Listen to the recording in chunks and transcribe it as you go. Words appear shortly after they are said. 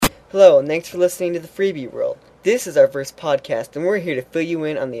Hello, and thanks for listening to the Freebie World. This is our first podcast, and we're here to fill you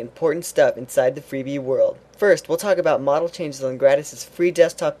in on the important stuff inside the Freebie world. First, we'll talk about model changes on Gratis' free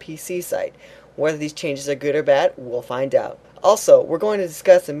desktop PC site. Whether these changes are good or bad, we'll find out. Also, we're going to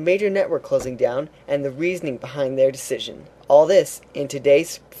discuss a major network closing down and the reasoning behind their decision. All this in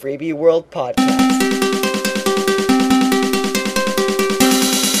today's Freebie World podcast.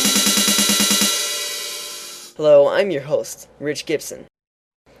 Hello, I'm your host, Rich Gibson.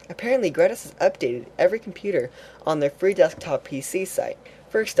 Apparently, Gratis has updated every computer on their free desktop PC site.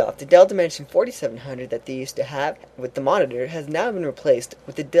 First off, the Dell Dimension 4700 that they used to have with the monitor has now been replaced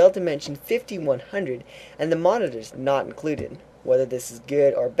with the Dell Dimension 5100, and the monitor's not included. Whether this is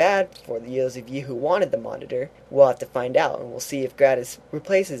good or bad for those of you who wanted the monitor, we'll have to find out, and we'll see if Gratis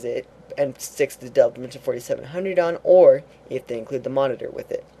replaces it and sticks the Dell Dimension 4700 on, or if they include the monitor with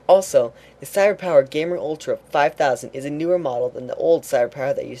it. Also, the CyberPower Gamer Ultra 5000 is a newer model than the old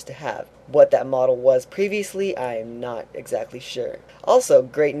CyberPower they used to have. What that model was previously, I am not exactly sure. Also,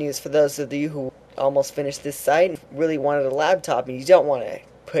 great news for those of you who almost finished this site and really wanted a laptop and you don't want to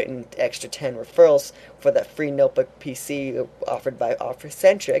put in extra 10 referrals for that free notebook PC offered by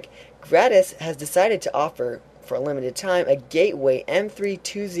OfferCentric. Gratis has decided to offer, for a limited time, a Gateway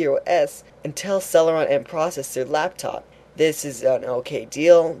M320S Intel Celeron M processor laptop. This is an okay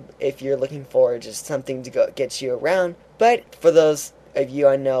deal if you're looking for just something to get you around, but for those of you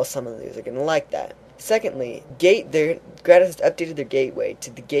I know, some of these are going to like that. Secondly, Gratis has updated their Gateway to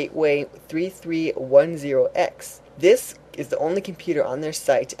the Gateway 3310X. This is the only computer on their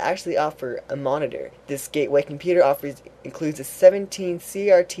site to actually offer a monitor. This Gateway computer includes a 17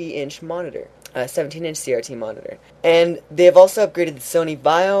 CRT-inch monitor. A 17-inch CRT monitor. And they have also upgraded the Sony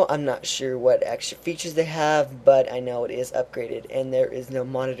Vaio. I'm not sure what extra features they have, but I know it is upgraded, and there is no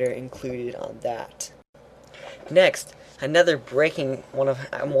monitor included on that. Next,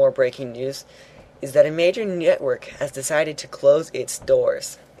 more breaking news is that a major network has decided to close its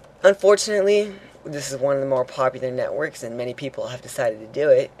doors. Unfortunately, this is one of the more popular networks, and many people have decided to do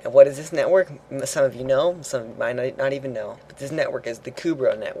it. And what is this network? Some of you know, some of you might not even know. But this network is the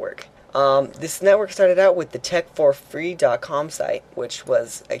Kubro network. This network started out with the tech4free.com site, which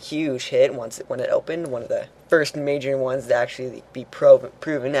was a huge hit when it opened, one of the first major ones to actually be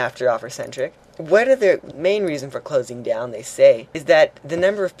proven after OfferCentric. The main reason for closing down, they say, is that the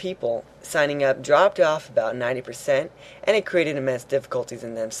number of people signing up dropped off about 90%, and it created immense difficulties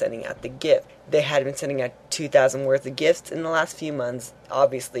in them sending out the gift. They had been sending out 2,000 worth of gifts in the last few months.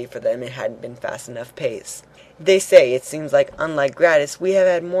 Obviously, for them, it hadn't been fast enough pace. They say it seems like, unlike Gratis, we have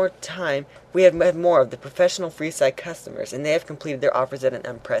had more of the professional free site customers, and they have completed their offers at an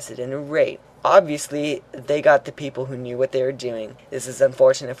unprecedented rate. Obviously, they got the people who knew what they were doing. This is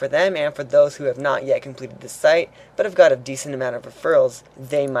unfortunate for them and for those who have not yet completed the site, but have got a decent amount of referrals.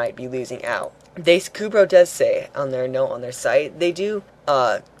 They might be losing out. Kubro does say on their note on their site, they do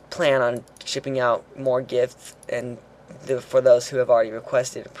plan on shipping out more gifts, and for those who have already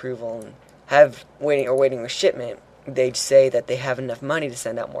requested approval and waiting with shipment, they say that they have enough money to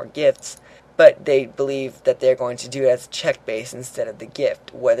send out more gifts, but they believe that they're going to do it as check base instead of the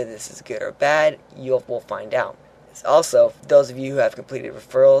gift. Whether this is good or bad, we'll find out. Also, those of you who have completed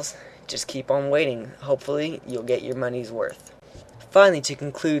referrals, just keep on waiting. Hopefully, you'll get your money's worth. Finally, to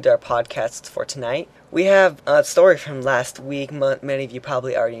conclude our podcasts for tonight, we have a story from last week. Many of you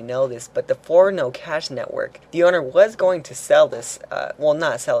probably already know this, but the For No Cash Network, the owner was going to sell this.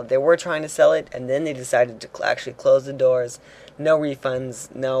 Not sell it. They were trying to sell it, and then they decided to actually close the doors. No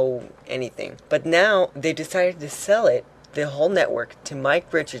refunds, no anything. But now they've decided to sell it, the whole network, to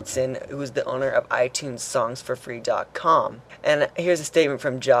Mike Richardson, who is the owner of iTunes SongsForFree.com. And here's a statement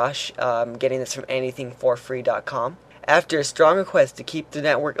from Josh, getting this from anythingforfree.com. After a strong request to keep the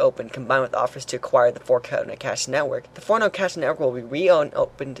network open, combined with offers to acquire the For No Cash Network, the For No Cash Network will be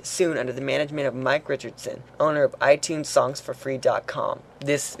reopened soon under the management of Mike Richardson, owner of iTunes SongsForFree.com.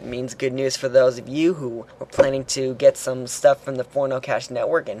 This means good news for those of you who were planning to get some stuff from the For No Cash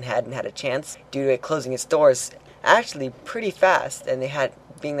Network and hadn't had a chance due to it closing its doors actually pretty fast, and they hadn't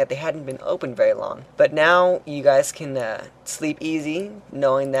been open very long. But now you guys can sleep easy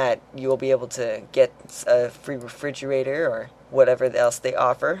knowing that you will be able to get a free refrigerator or whatever else they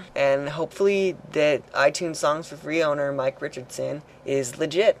offer, and hopefully the iTunes Songs for Free owner Mike Richardson is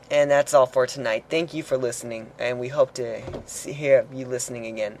legit. And that's all for tonight. Thank you for listening, and we hope to hear you listening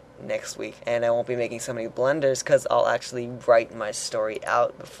again next week. And I won't be making so many blunders because I'll actually write my story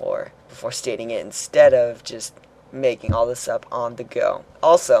out before stating it, instead of just making all this up on the go.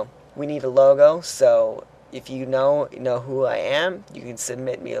 Also, we need a logo, so if you know who I am, you can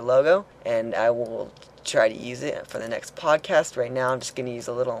submit me a logo, and I will try to use it for the next podcast. Right now, I'm just going to use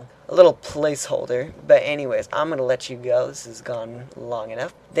a little placeholder. But anyways, I'm going to let you go. This has gone long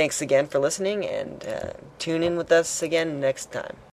enough. Thanks again for listening, and tune in with us again next time.